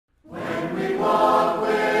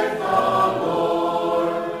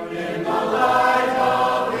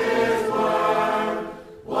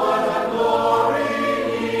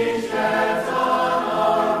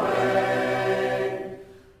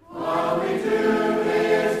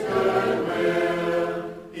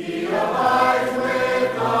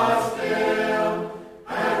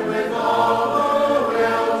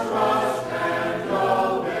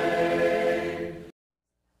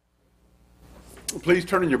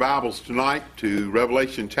turn in your Bibles tonight to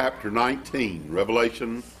Revelation chapter 19.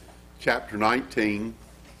 Revelation chapter 19.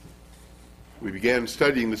 We began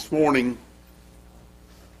studying this morning.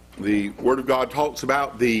 The Word of God talks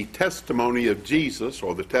about the testimony of Jesus,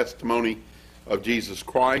 or the testimony of Jesus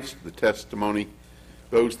Christ. The testimony,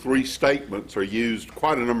 those three statements are used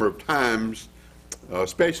quite a number of times,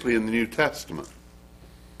 especially in the New Testament.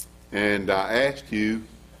 And I asked you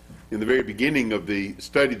in the very beginning of the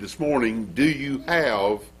study this morning, do you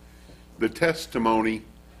have the testimony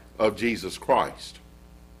of Jesus Christ?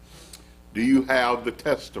 Do you have the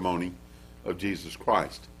testimony of Jesus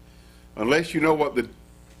Christ? Unless you know what the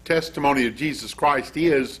testimony of Jesus Christ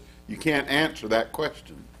is, you can't answer that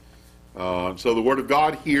question. So the Word of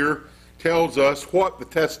God here tells us what the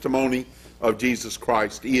testimony of Jesus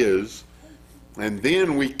Christ is, and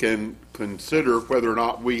then we can consider whether or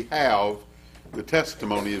not we have the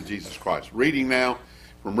testimony of Jesus Christ. Reading now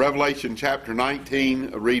from Revelation chapter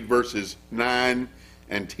 19, read verses 9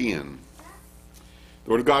 and 10. The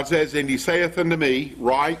Word of God says, "And he saith unto me,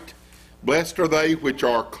 Write, Blessed are they which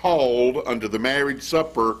are called unto the marriage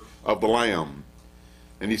supper of the Lamb.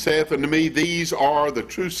 And he saith unto me, These are the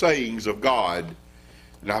true sayings of God.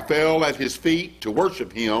 And I fell at his feet to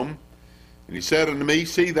worship him. And he said unto me,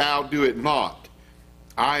 See thou do it not.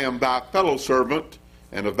 I am thy fellow servant,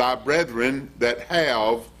 and of thy brethren that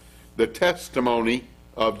have the testimony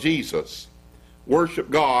of Jesus.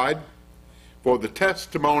 Worship God, for the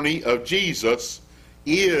testimony of Jesus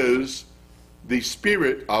is the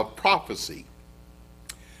spirit of prophecy."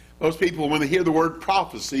 Most people, when they hear the word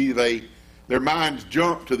prophecy, their minds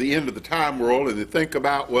jump to the end of the time world, and they think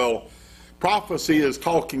about, well, prophecy is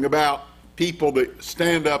talking about people that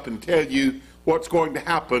stand up and tell you what's going to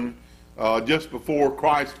happen just before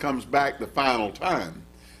Christ comes back the final time.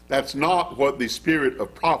 That's not what the spirit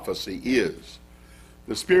of prophecy is.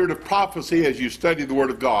 The spirit of prophecy, as you study the Word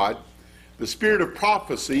of God, the spirit of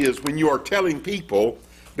prophecy is when you are telling people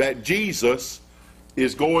that Jesus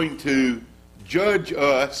is going to judge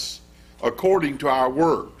us according to our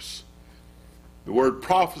works. The word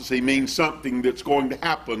prophecy means something that's going to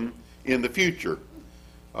happen in the future.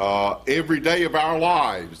 Every day of our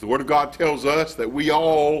lives, the Word of God tells us that we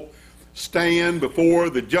all stand before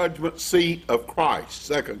the judgment seat of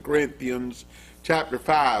Christ. 2 Corinthians chapter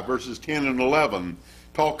 5, verses 10 and 11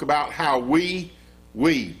 talk about how we,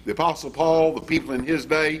 the Apostle Paul, the people in his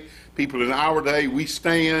day, people in our day, we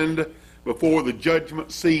stand before the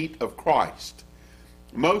judgment seat of Christ.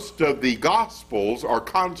 Most of the Gospels are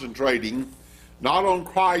concentrating not on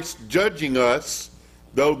Christ judging us,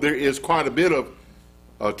 though there is quite a bit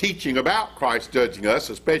of teaching about Christ judging us,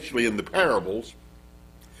 especially in the parables.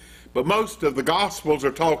 But most of the Gospels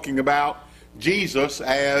are talking about Jesus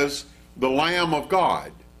as the Lamb of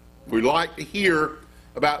God. We like to hear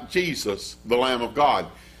about Jesus, the Lamb of God.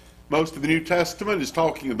 Most of the New Testament is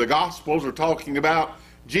talking, the Gospels are talking about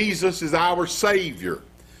Jesus as our Savior.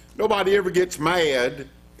 Nobody ever gets mad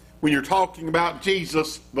when you're talking about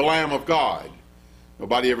Jesus, the Lamb of God.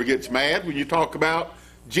 Nobody ever gets mad when you talk about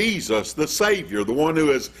Jesus, the Savior, the one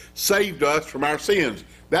who has saved us from our sins.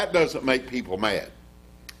 That doesn't make people mad.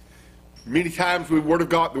 Many times the Word of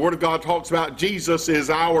God talks about Jesus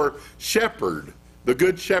as our shepherd, the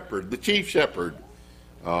good shepherd, the chief shepherd.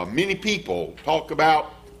 Many people talk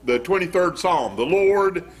about the 23rd Psalm, the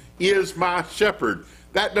Lord is my shepherd.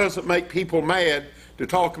 That doesn't make people mad to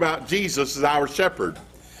talk about Jesus as our shepherd.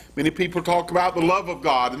 Many people talk about the love of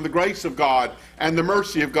God and the grace of God and the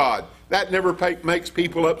mercy of God. That never makes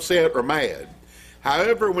people upset or mad.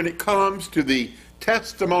 However, when it comes to the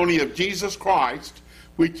testimony of Jesus Christ,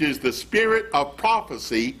 which is the spirit of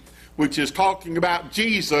prophecy, which is talking about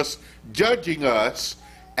Jesus judging us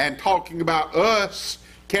and talking about us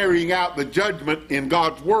carrying out the judgment in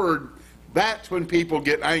God's Word, that's when people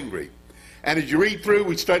get angry. And as you read through,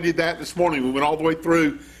 we studied that this morning. We went all the way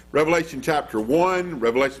through Revelation chapter 1,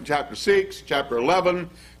 Revelation chapter 6, chapter 11,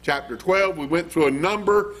 chapter 12. We went through a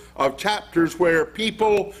number of chapters where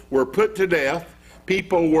people were put to death.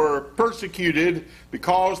 People were persecuted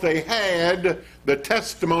because they had the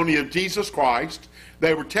testimony of Jesus Christ.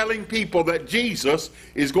 They were telling people that Jesus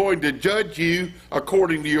is going to judge you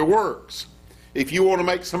according to your works. If you want to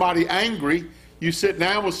make somebody angry, you sit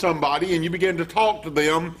down with somebody and you begin to talk to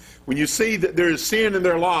them. When you see that there is sin in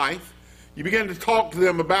their life, you begin to talk to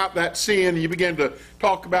them about that sin, and you begin to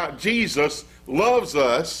talk about Jesus loves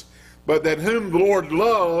us, but that whom the Lord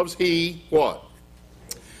loves, he what?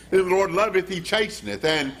 Whom the Lord loveth, he chasteneth.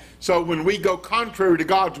 And so when we go contrary to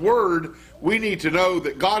God's Word, we need to know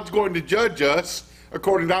that God's going to judge us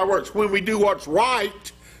according to our works. When we do what's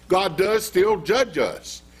right, God does still judge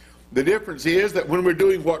us. The difference is that when we're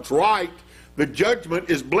doing what's right, the judgment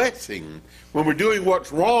is blessing. When we're doing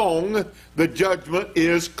what's wrong, the judgment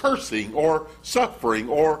is cursing or suffering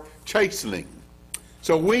or chastening.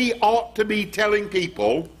 So we ought to be telling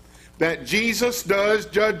people that Jesus does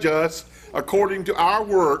judge us according to our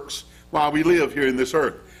works while we live here in this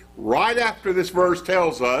earth. Right after this verse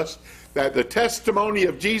tells us that the testimony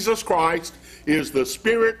of Jesus Christ is the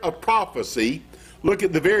spirit of prophecy, look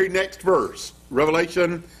at the very next verse,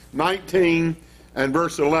 Revelation 19 and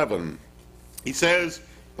verse 11. He says,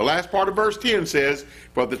 the last part of verse 10 says,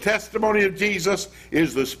 for the testimony of Jesus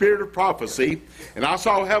is the spirit of prophecy. And I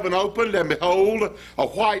saw heaven opened, and behold, a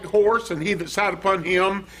white horse, and he that sat upon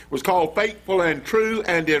him was called Faithful and True,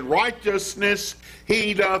 and in righteousness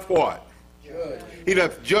he doth what? Judge. He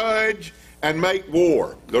doth judge and make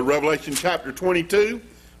war. Go to Revelation chapter 22.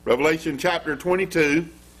 Revelation chapter 22.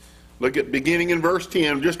 Look at beginning in verse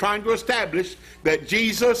 10. I'm just trying to establish that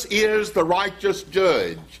Jesus is the righteous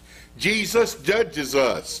judge. Jesus judges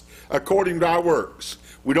us according to our works.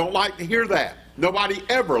 We don't like to hear that. Nobody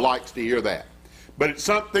ever likes to hear that. But it's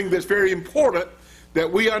something that's very important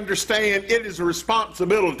that we understand. It is a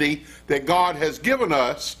responsibility that God has given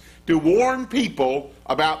us to warn people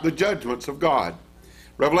about the judgments of God.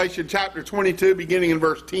 Revelation chapter 22, beginning in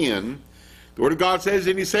verse 10, the Word of God says,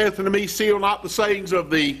 and he saith unto me, seal not the sayings of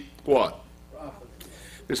the what? Prophet.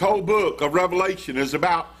 This whole book of Revelation is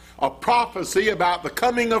about a prophecy about the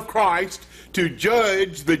coming of Christ to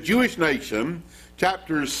judge the Jewish nation.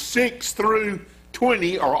 Chapters 6 through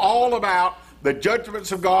 20 are all about the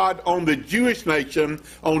judgments of God on the Jewish nation,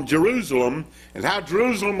 on Jerusalem, and how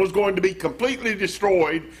Jerusalem was going to be completely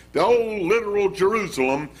destroyed. The old literal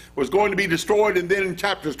Jerusalem was going to be destroyed, and then in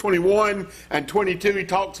chapters 21 and 22 he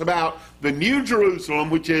talks about the new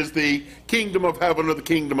Jerusalem, which is the kingdom of heaven or the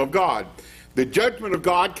kingdom of God. The judgment of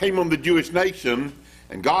God came on the Jewish nation,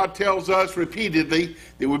 and God tells us repeatedly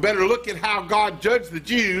that we better look at how God judged the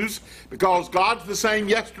Jews, because God's the same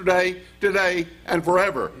yesterday, today, and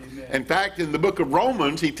forever. Amen. In fact, in the book of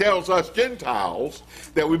Romans, he tells us Gentiles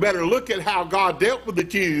that we better look at how God dealt with the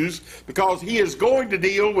Jews, because he is going to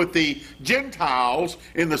deal with the Gentiles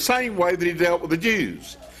in the same way that he dealt with the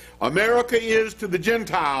Jews. America is to the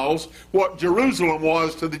Gentiles what Jerusalem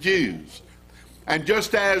was to the Jews. And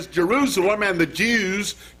just as Jerusalem and the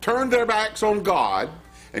Jews turned their backs on God,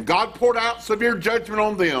 and God poured out severe judgment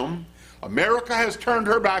on them, America has turned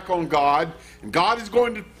her back on God, and God is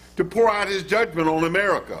going to pour out his judgment on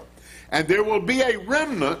America. And there will be a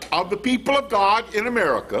remnant of the people of God in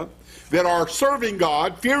America that are serving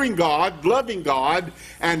God, fearing God, loving God,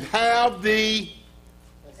 and have the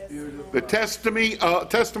testimony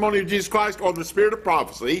of Jesus Christ, or the spirit of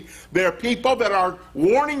prophecy. There are people that are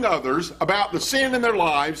warning others about the sin in their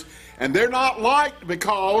lives, and they're not liked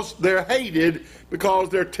because they're hated, because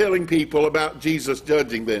they're telling people about Jesus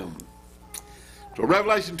judging them. So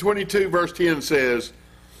Revelation 22 verse 10 says,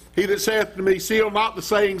 he that saith to me, seal not the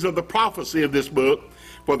sayings of the prophecy of this book,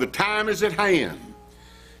 for the time is at hand.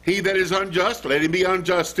 He that is unjust, let him be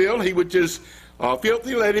unjust still. He which is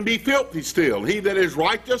filthy, let him be filthy still. He that is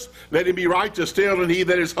righteous, let him be righteous still. And he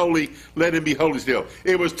that is holy, let him be holy still.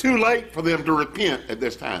 It was too late for them to repent at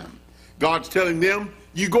this time. God's telling them,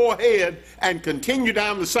 you go ahead and continue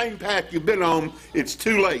down the same path you've been on. It's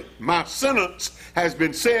too late. My sentence has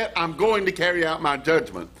been set. I'm going to carry out my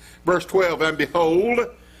judgment. Verse 12, and behold,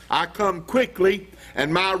 I come quickly,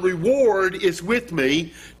 and my reward is with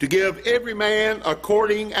me, to give every man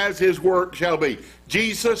according as his work shall be.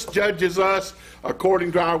 Jesus judges us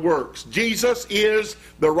according to our works. Jesus is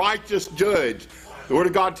the righteous judge. The Word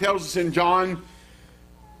of God tells us in John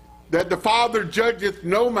that the Father judgeth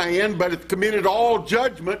no man, but hath committed all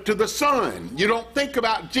judgment to the Son. You don't think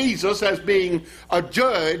about Jesus as being a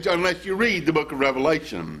judge unless you read the book of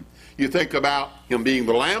Revelation. You think about him being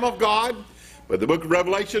the Lamb of God, but the book of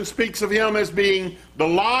Revelation speaks of him as being the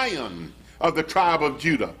Lion of the tribe of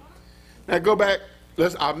Judah. Now go back.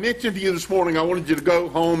 I mentioned to you this morning, I wanted you to go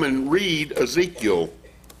home and read Ezekiel.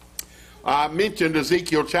 I mentioned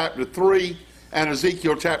Ezekiel chapter 3 and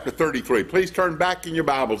Ezekiel chapter 33. Please turn back in your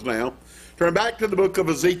Bibles now. Turn back to the book of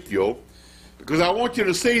Ezekiel, because I want you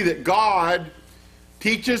to see that God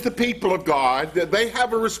teaches the people of God that they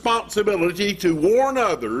have a responsibility to warn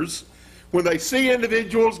others when they see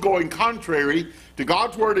individuals going contrary to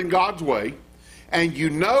God's word and God's way, and you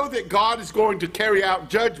know that God is going to carry out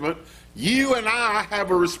judgment. You and I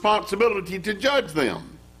have a responsibility to judge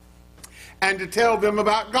them and to tell them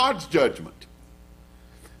about God's judgment.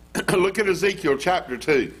 Look at Ezekiel chapter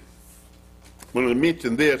 2. I'm going to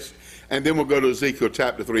mention this, and then we'll go to Ezekiel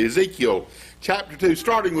chapter 3. Ezekiel chapter 2,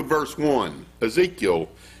 starting with verse 1. Ezekiel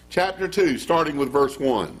chapter 2, starting with verse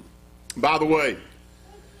 1. By the way,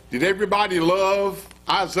 Did everybody love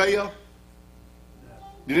Isaiah?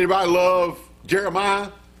 Did anybody love Jeremiah,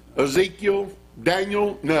 Ezekiel,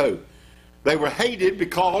 Daniel? No. They were hated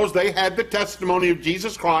because they had the testimony of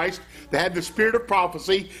Jesus Christ. They had the spirit of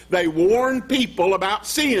prophecy. They warned people about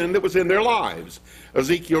sin that was in their lives.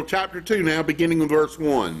 Ezekiel chapter 2 now, beginning with verse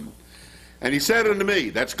 1. And he said unto me,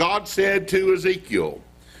 that's God said to Ezekiel,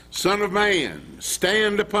 Son of man,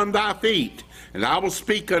 stand upon thy feet, and I will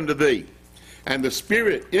speak unto thee. And the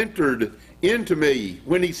Spirit entered into me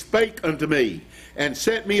when he spake unto me, and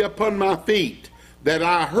set me upon my feet, that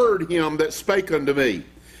I heard him that spake unto me.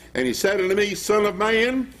 And he said unto me, Son of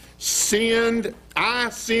man, I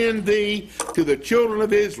send thee to the children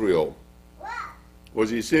of Israel.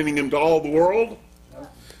 Was he sending them to all the world?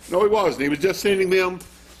 No, he wasn't. He was just sending them.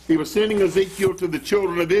 He was sending Ezekiel to the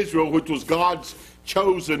children of Israel, which was God's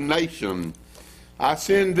chosen nation. I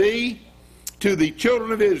send thee to the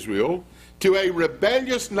children of Israel, to a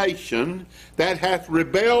rebellious nation that hath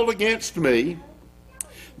rebelled against me.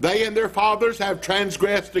 They and their fathers have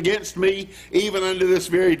transgressed against me even unto this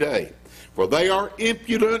very day. For they are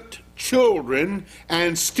impudent children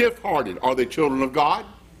and stiff-hearted. Are they children of God?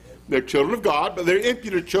 They're children of God, but they're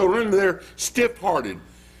impudent children and they're stiff-hearted.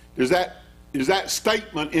 Is that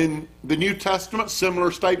statement in the New Testament, similar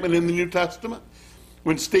statement in the New Testament?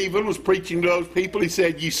 When Stephen was preaching to those people, he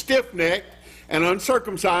said, ye stiff-necked and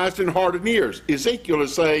uncircumcised in heart and ears. Ezekiel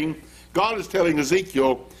is saying, God is telling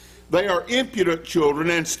Ezekiel, they are impudent children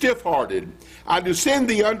and stiff-hearted. I do send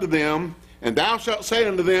thee unto them, and thou shalt say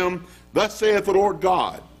unto them, thus saith the Lord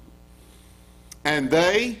God. And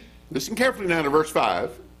they, listen carefully now to verse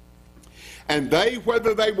 5, and they,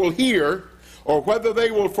 whether they will hear or whether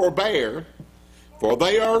they will forbear, for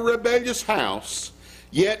they are a rebellious house,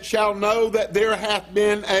 yet shall know that there hath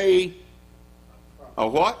been a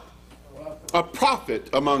what? A prophet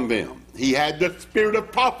among them. He had the spirit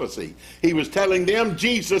of prophecy. He was telling them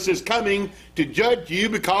Jesus is coming to judge you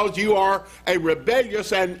because you are a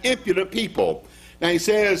rebellious and impudent people. Now he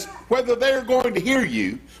says, whether they're going to hear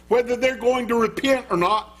you, whether they're going to repent or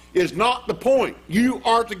not, is not the point. You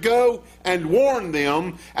are to go and warn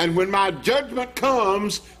them, and when my judgment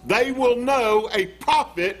comes, they will know a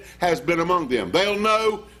prophet has been among them. They'll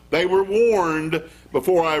know they were warned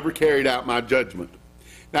before I ever carried out my judgment.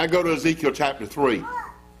 Now go to Ezekiel chapter 3.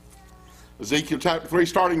 Ezekiel chapter 3,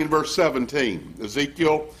 starting in verse 17.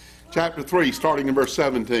 Ezekiel chapter 3, starting in verse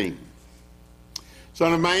 17.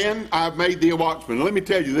 Son of man, I have made thee a watchman. Now, let me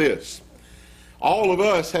tell you this. All of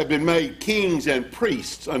us have been made kings and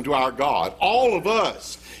priests unto our God. All of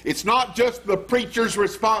us. It's not just the preacher's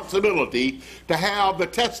responsibility to have the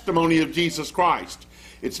testimony of Jesus Christ.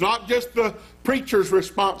 It's not just the preacher's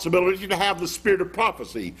responsibility to have the spirit of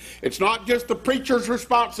prophecy. It's not just the preacher's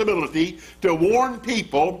responsibility to warn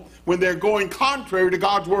people when they're going contrary to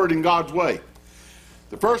God's word and God's way.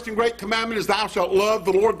 The first and great commandment is thou shalt love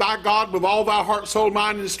the Lord thy God with all thy heart, soul,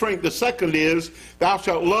 mind, and strength. The second is thou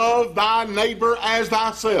shalt love thy neighbor as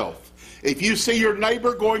thyself. If you see your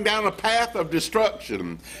neighbor going down a path of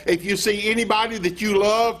destruction, if you see anybody that you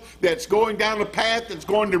love that's going down a path that's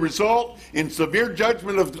going to result in severe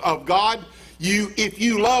judgment of God, if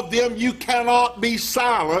you love them, you cannot be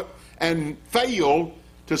silent and fail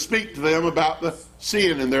to speak to them about the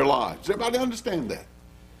sin in their lives. Does everybody understand that?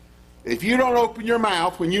 If you don't open your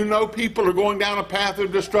mouth when you know people are going down a path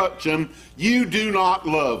of destruction, you do not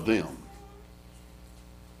love them.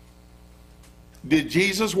 Did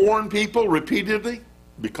Jesus warn people repeatedly?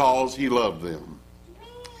 Because he loved them.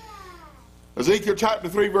 Ezekiel chapter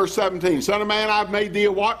 3 verse 17. Son of man, I have made thee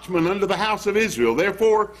a watchman unto the house of Israel.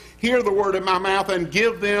 Therefore hear the word of my mouth and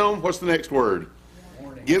give them, what's the next word?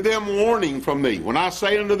 Warning. Give them warning from me. When I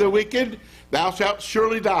say unto the wicked, thou shalt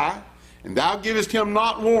surely die, and thou givest him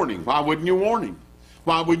not warning. Why wouldn't you warn him?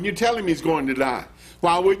 Why wouldn't you tell him he's going to die?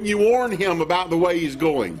 Why wouldn't you warn him about the way he's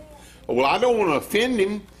going? Well, I don't want to offend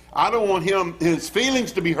him. I don't want his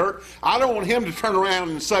feelings to be hurt. I don't want him to turn around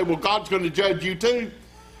and say, well, God's going to judge you too.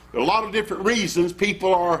 There are a lot of different reasons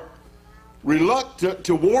people are reluctant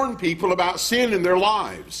to warn people about sin in their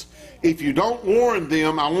lives. If you don't warn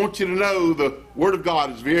them, I want you to know the Word of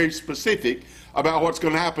God is very specific about what's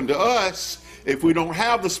going to happen to us if we don't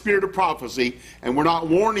have the spirit of prophecy and we're not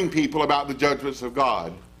warning people about the judgments of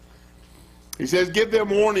God. He says, give them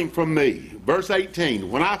warning from me. Verse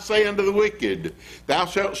 18, when I say unto the wicked, thou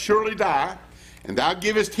shalt surely die, and thou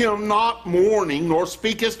givest him not warning, nor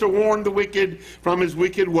speakest to warn the wicked from his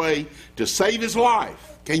wicked way, to save his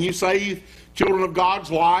life. Can you save children of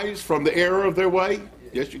God's lives from the error of their way?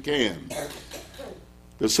 Yes, you can.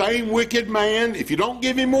 The same wicked man, if you don't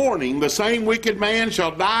give him warning, the same wicked man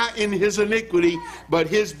shall die in his iniquity, but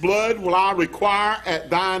his blood will I require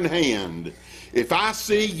at thine hand. If I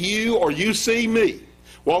see you or you see me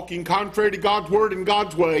walking contrary to God's word and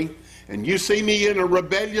God's way, and you see me in a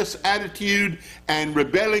rebellious attitude and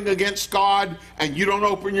rebelling against God, and you don't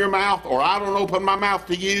open your mouth, or I don't open my mouth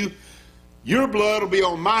to you, your blood will be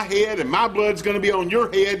on my head, and my blood's going to be on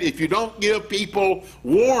your head. If you don't give people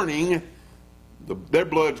warning, their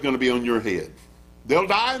blood's going to be on your head. They'll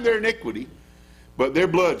die in their iniquity, but their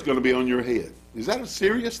blood's going to be on your head. Is that a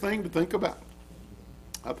serious thing to think about?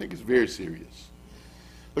 I think it's very serious.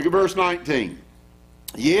 Look at verse 19.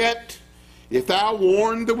 Yet, if thou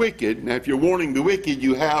warn the wicked, now if you're warning the wicked,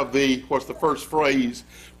 you have what's the first phrase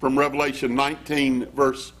from Revelation 19,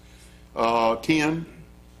 verse 10?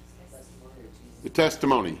 The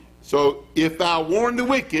testimony. So, if thou warn the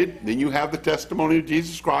wicked, then you have the testimony of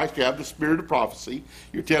Jesus Christ, you have the spirit of prophecy.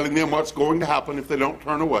 You're telling them what's going to happen if they don't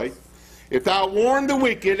turn away. If thou warn the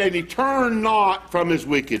wicked, and he turn not from his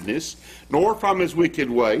wickedness, nor from his wicked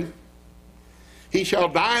way, he shall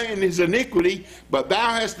die in his iniquity, but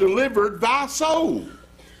thou hast delivered thy soul.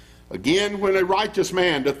 Again, when a righteous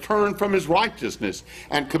man doth turn from his righteousness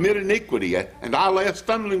and commit iniquity, and I lay a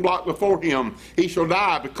stumbling block before him, he shall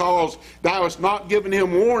die, because thou hast not given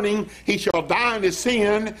him warning. He shall die in his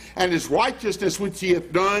sin, and his righteousness which he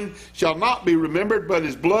hath done shall not be remembered, but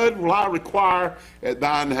his blood will I require at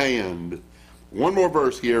thine hand. One more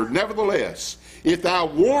verse here. Nevertheless, if thou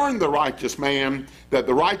warn the righteous man that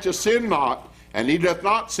the righteous sin not, and he doth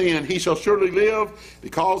not sin, he shall surely live,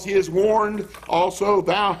 because he is warned. Also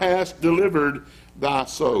thou hast delivered thy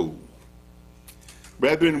soul.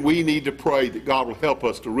 Brethren, we need to pray that God will help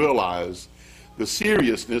us to realize the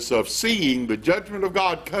seriousness of seeing the judgment of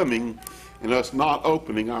God coming and us not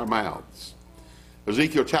opening our mouths.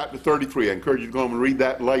 Ezekiel chapter 33, I encourage you to go home and read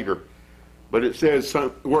that later. But it says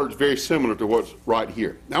some words very similar to what's right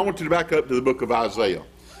here. Now I want you to back up to the book of Isaiah.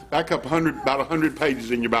 Back up about 100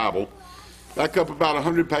 pages in your Bible. Back up about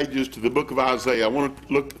 100 pages to the book of Isaiah. I want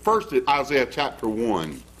to look first at Isaiah chapter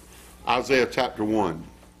 1. Isaiah chapter 1.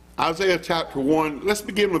 Isaiah chapter 1, let's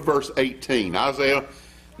begin with verse 18. Isaiah,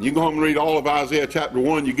 you go home and read all of Isaiah chapter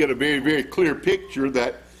 1, you get a very, very clear picture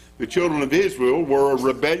that the children of Israel were a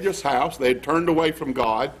rebellious house. They had turned away from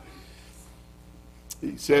God.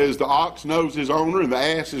 He says, the ox knows his owner and the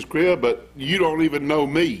ass his crib, but you don't even know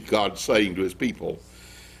me, God's saying to his people.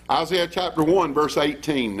 Isaiah chapter 1, verse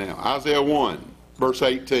 18 now. Isaiah 1, verse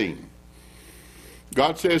 18.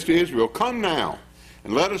 God says to Israel, come now,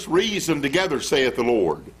 and let us reason together, saith the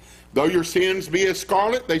Lord. Though your sins be as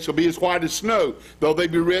scarlet, they shall be as white as snow. Though they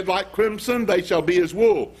be red like crimson, they shall be as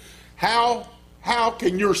wool. How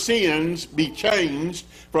can your sins be changed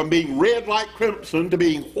from being red like crimson to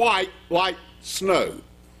being white like snow?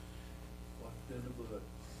 Washed in the blood.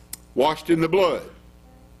 Washed in the blood.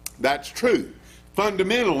 That's true.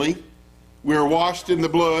 Fundamentally, we're washed in the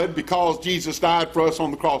blood because Jesus died for us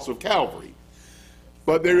on the cross of Calvary.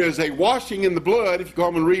 But there is a washing in the blood. If you go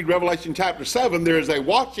home and read Revelation chapter 7, there is a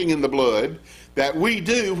washing in the blood that we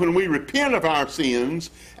do when we repent of our sins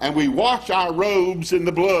and we wash our robes in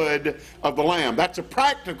the blood of the Lamb. That's a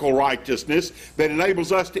practical righteousness that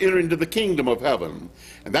enables us to enter into the kingdom of heaven.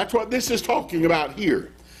 And that's what this is talking about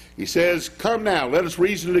here. He says, come now, let us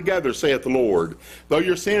reason together, saith the Lord. Though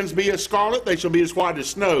your sins be as scarlet, they shall be as white as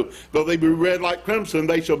snow. Though they be red like crimson,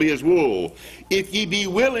 they shall be as wool. If ye be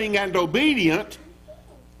willing and obedient,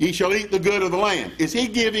 ye shall eat the good of the land. Is he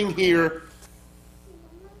giving here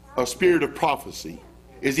a spirit of prophecy?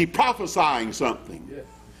 Is he prophesying something? Yes.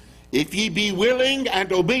 If ye be willing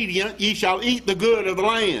and obedient, ye shall eat the good of the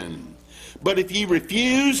land. But if ye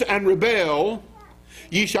refuse and rebel,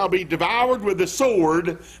 ye shall be devoured with the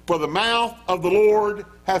sword, for the mouth of the Lord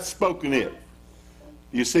hath spoken it.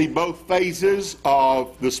 You see both phases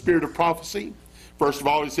of the spirit of prophecy. First of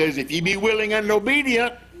all, he says, if ye be willing and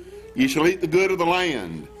obedient, ye shall eat the good of the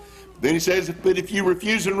land. Then he says, but if you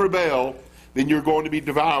refuse and rebel, then you're going to be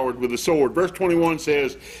devoured with the sword. Verse 21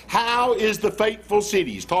 says, how is the faithful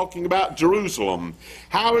city? He's talking about Jerusalem.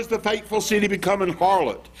 How is the faithful city become an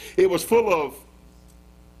harlot? It was full of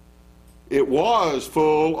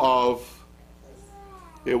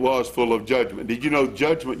judgment. Did you know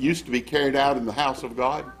judgment used to be carried out in the house of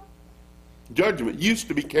God? Judgment used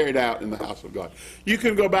to be carried out in the house of God. You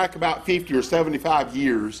can go back about 50 or 75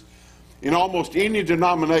 years in almost any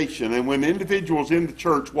denomination, and when individuals in the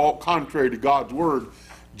church walked contrary to God's word,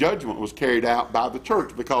 judgment was carried out by the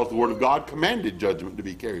church because the word of God commanded judgment to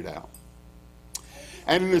be carried out.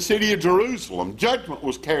 And in the city of Jerusalem, judgment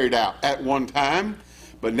was carried out at one time.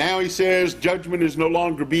 But now he says judgment is no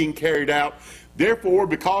longer being carried out. Therefore,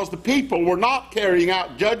 because the people were not carrying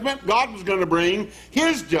out judgment, God was going to bring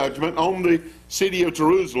his judgment on the city of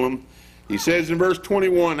Jerusalem. He says in verse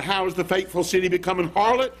 21, how is the faithful city become an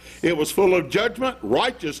harlot? It was full of judgment,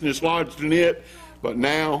 righteousness lodged in it, but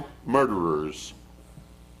now murderers.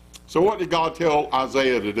 So what did God tell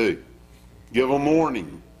Isaiah to do? Give them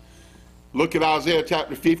warning. Look at Isaiah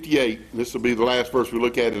chapter 58. This will be the last verse we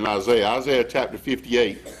look at in Isaiah. Isaiah chapter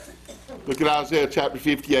 58. Look at Isaiah chapter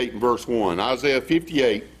 58 and verse 1. Isaiah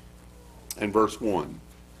 58 and verse 1.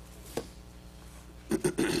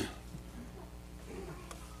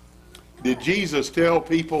 Did Jesus tell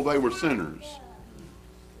people they were sinners?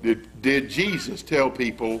 Did Jesus tell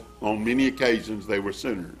people on many occasions they were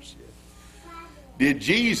sinners? Did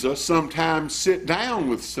Jesus sometimes sit down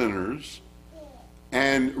with sinners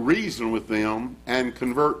and reason with them and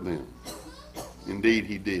convert them? Indeed,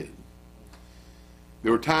 he did.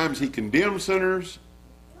 There were times he condemned sinners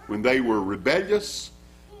when they were rebellious,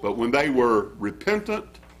 but when they were repentant,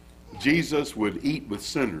 Jesus would eat with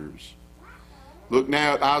sinners. Look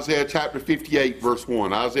now at Isaiah chapter 58, verse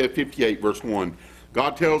 1. Isaiah 58, verse 1.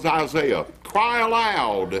 God tells Isaiah, cry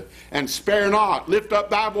aloud and spare not. Lift up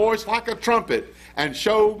thy voice like a trumpet and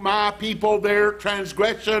show my people their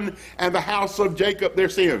transgression and the house of Jacob their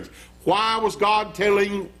sins. Why was God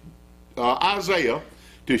telling Isaiah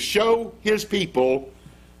to show his people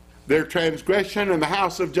their transgression and the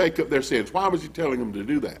house of Jacob their sins? Why was he telling them to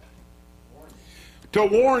do that? To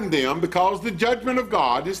warn them, because the judgment of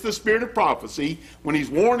God is the spirit of prophecy when he's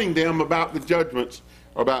warning them about the judgments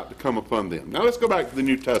are about to come upon them. Now let's go back to the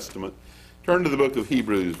New Testament. Turn to the book of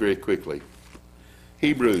Hebrews very quickly.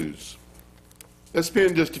 Hebrews. Let's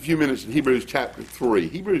spend just a few minutes in Hebrews chapter 3.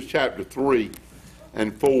 Hebrews chapter 3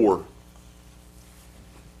 and 4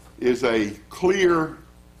 is a clear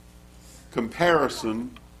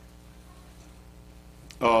comparison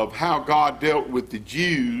of how God dealt with the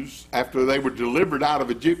Jews after they were delivered out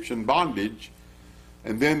of Egyptian bondage,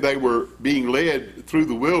 and then they were being led through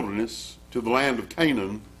the wilderness to the land of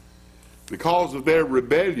Canaan. Because of their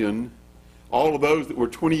rebellion, all of those that were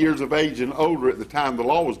 20 years of age and older at the time the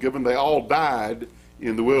law was given, they all died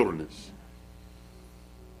in the wilderness.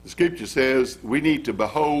 The scripture says we need to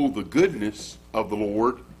behold the goodness of the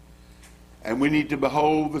Lord, and we need to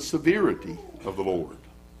behold the severity of the Lord.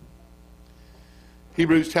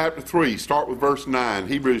 Hebrews chapter 3, start with verse 9.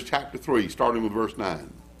 Hebrews chapter 3, starting with verse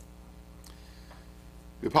 9.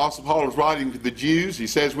 The Apostle Paul is writing to the Jews. He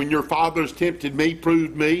says, when your fathers tempted me,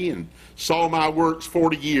 proved me, and saw my works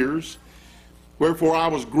 40 years, wherefore I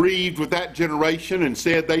was grieved with that generation, and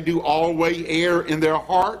said, they do always err in their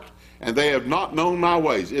heart, and they have not known my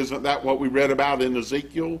ways. Isn't that what we read about in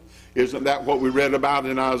Ezekiel? Isn't that what we read about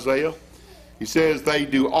in Isaiah? He says, they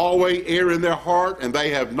do always err in their heart, and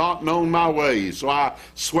they have not known my ways. So I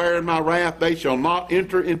swear in my wrath, they shall not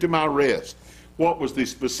enter into my rest. What was the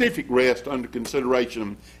specific rest under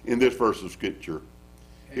consideration in this verse of Scripture?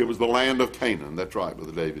 It was the land of Canaan. That's right,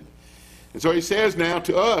 Brother David. And so he says now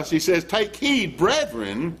to us, he says, take heed,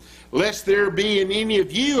 brethren, lest there be in any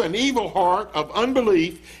of you an evil heart of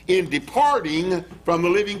unbelief in departing from the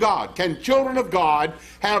living God. Can children of God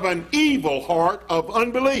have an evil heart of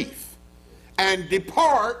unbelief and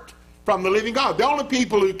depart from the living God? The only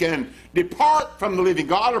people who can depart from the living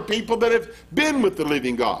God are people that have been with the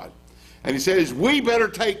living God. And he says, we better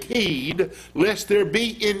take heed lest there be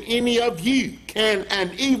in any of you can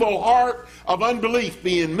an evil heart of unbelief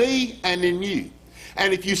be in me and in you.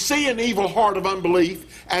 And if you see an evil heart of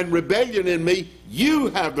unbelief and rebellion in me, you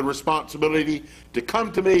have the responsibility to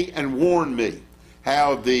come to me and warn me.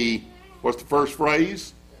 Have the, what's the first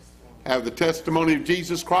phrase? Have the testimony of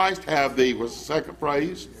Jesus Christ. Have the, what's the second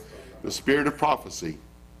phrase? The spirit of prophecy.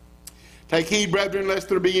 Take heed, brethren, lest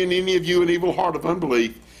there be in any of you an evil heart of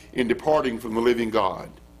unbelief in departing from the living God.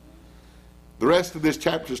 The rest of this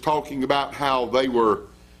chapter is talking about how they were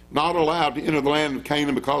not allowed to enter the land of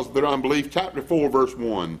Canaan because of their unbelief. Chapter 4, verse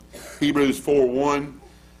 1. Hebrews 4, 1.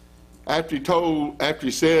 After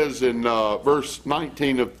he says in verse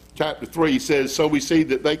 19 of chapter 3, he says, so we see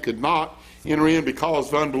that they could not enter in because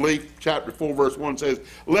of unbelief. Chapter 4, verse 1 says,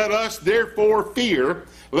 let us therefore fear,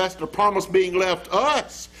 lest a promise being left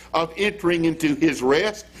us of entering into his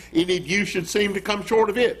rest, any of you should seem to come short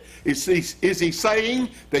of it. Is he saying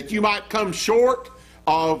that you might come short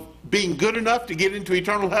of being good enough to get into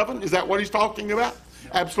eternal heaven? Is that what he's talking about?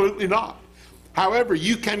 Absolutely not. However,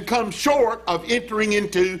 you can come short of entering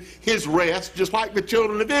into his rest, just like the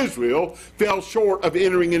children of Israel fell short of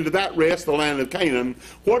entering into that rest, the land of Canaan.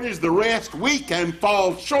 What is the rest we can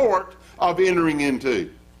fall short of entering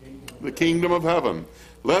into? The kingdom of heaven.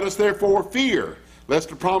 Let us therefore fear, lest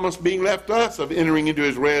the promise being left us of entering into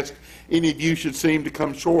his rest, any of you should seem to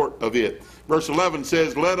come short of it. Verse 11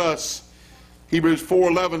 says, Hebrews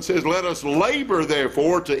 4:11 says, let us labor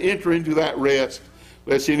therefore to enter into that rest,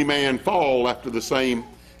 lest any man fall after the same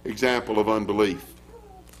example of unbelief.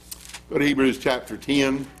 Go to Hebrews chapter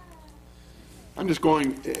 10.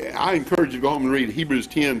 I encourage you to go home and read Hebrews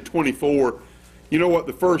 10:24. You know what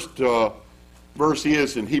the first verse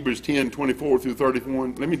is in Hebrews 10:24 through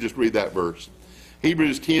 31? Let me just read that verse.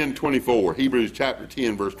 Hebrews 10:24. Hebrews chapter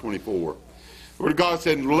 10, verse 24. Where God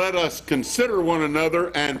said, let us consider one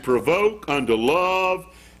another and provoke unto love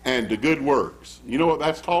and to good works. You know what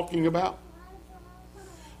that's talking about?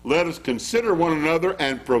 Let us consider one another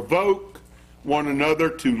and provoke one another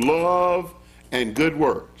to love and good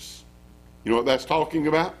works. You know what that's talking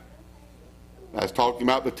about? That's talking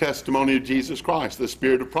about the testimony of Jesus Christ, the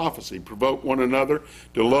spirit of prophecy. Provoke one another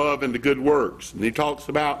to love and to good works. And he talks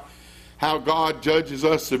about how God judges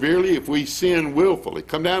us severely if we sin willfully.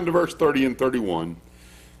 Come down to verse 30 and 31.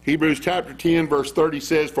 Hebrews chapter 10, verse 30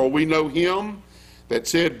 says, for we know him that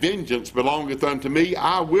said, vengeance belongeth unto me,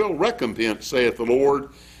 I will recompense, saith the Lord.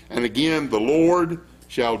 And again, the Lord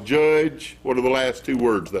shall judge. What are the last two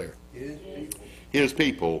words there? His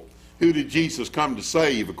people. Who did Jesus come to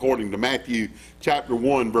save according to Matthew chapter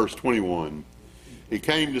 1, verse 21? He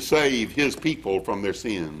came to save his people from their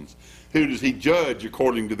sins. Who does he judge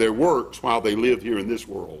according to their works while they live here in this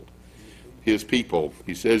world? His people.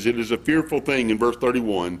 He says it is a fearful thing in verse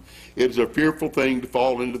 31. It is a fearful thing to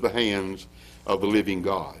fall into the hands of the living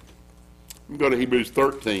God. Let me go to Hebrews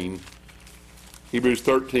 13. Hebrews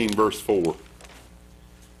 13, verse 4.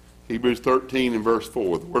 Hebrews 13 and verse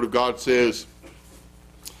 4. The Word of God says,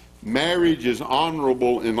 marriage is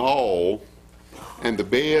honorable in all, and the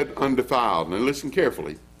bed undefiled. Now listen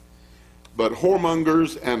carefully. But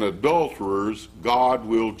whoremongers and adulterers God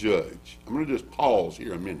will judge. I'm going to just pause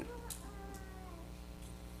here a minute.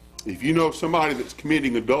 If you know somebody that's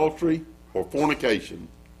committing adultery or fornication,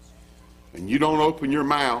 and you don't open your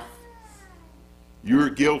mouth, you're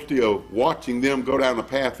guilty of watching them go down a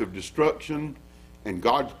path of destruction, and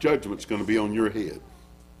God's judgment's going to be on your head.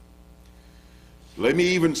 Let me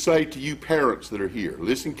even say to you parents that are here,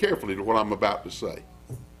 listen carefully to what I'm about to say.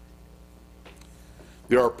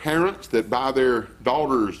 There are parents that buy their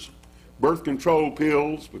daughters birth control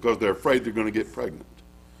pills because they're afraid they're going to get pregnant.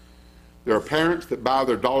 There are parents that buy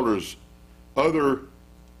their daughters other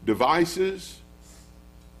devices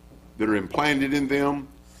that are implanted in them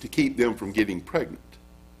to keep them from getting pregnant.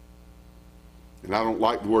 And I don't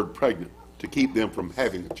like the word pregnant, to keep them from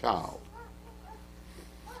having a child.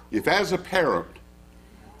 If as a parent,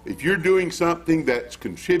 if you're doing something that's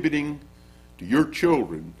contributing to your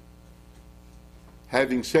children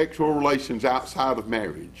having sexual relations outside of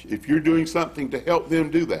marriage, if you're doing something to help them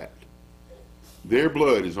do that, their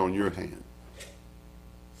blood is on your hand.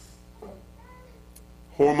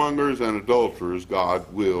 Whoremongers and adulterers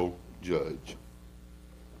God will judge.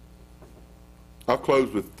 I'll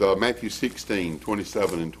close with Matthew 16,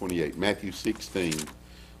 27 and 28. Matthew 16,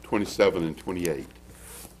 27 and 28.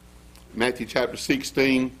 Matthew chapter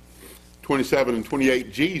 16, 27 and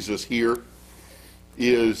 28, Jesus here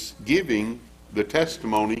is giving the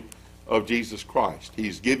testimony of Jesus Christ.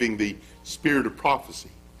 He's giving the spirit of prophecy.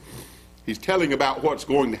 He's telling about what's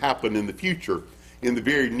going to happen in the future, in the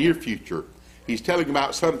very near future. He's telling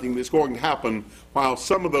about something that's going to happen while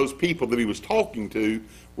some of those people that he was talking to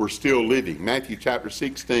were still living. Matthew chapter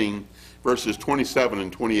 16, verses 27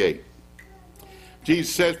 and 28.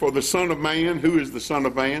 Jesus says, for the Son of Man, who is the Son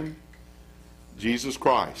of Man? Jesus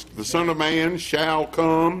Christ. The Son of Man shall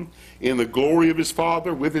come in the glory of his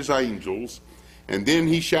Father with his angels, and then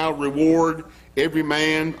he shall reward every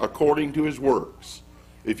man according to his works.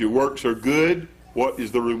 If your works are good, what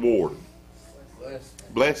is the reward?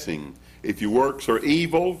 Blessing. If your works are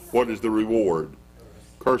evil, what is the reward?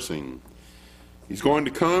 Cursing. He's going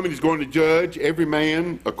to come and he's going to judge every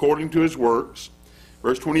man according to his works.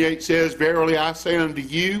 Verse 28 says, verily I say unto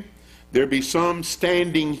you, there be some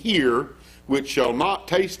standing here which shall not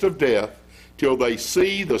taste of death till they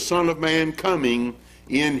see the Son of Man coming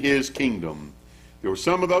in his kingdom. There were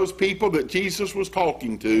some of those people that Jesus was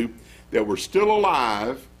talking to that were still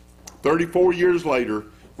alive 34 years later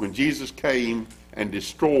when Jesus came and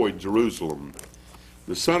destroyed Jerusalem.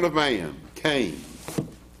 The Son of Man came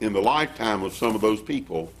in the lifetime of some of those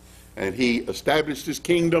people, and he established his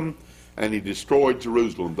kingdom and he destroyed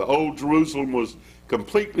Jerusalem. The old Jerusalem was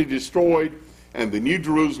completely destroyed, and the new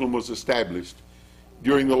Jerusalem was established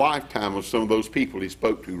during the lifetime of some of those people he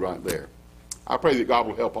spoke to right there. I pray that God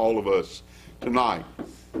will help all of us tonight.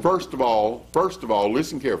 First of all,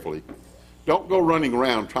 listen carefully. Don't go running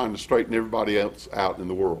around trying to straighten everybody else out in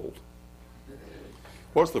the world.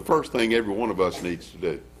 What's the first thing every one of us needs to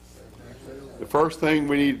do? The first thing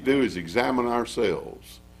we need to do is examine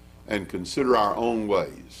ourselves and consider our own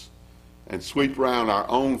ways and sweep around our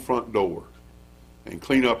own front door and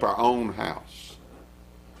clean up our own house.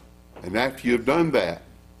 And after you've done that,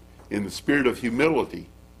 in the spirit of humility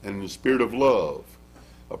and in the spirit of love,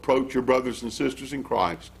 approach your brothers and sisters in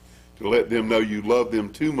Christ to let them know you love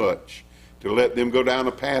them too much to let them go down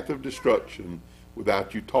a path of destruction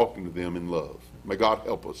without you talking to them in love. May God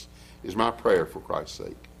help us, is my prayer for Christ's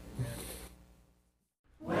sake.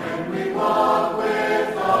 When we walk with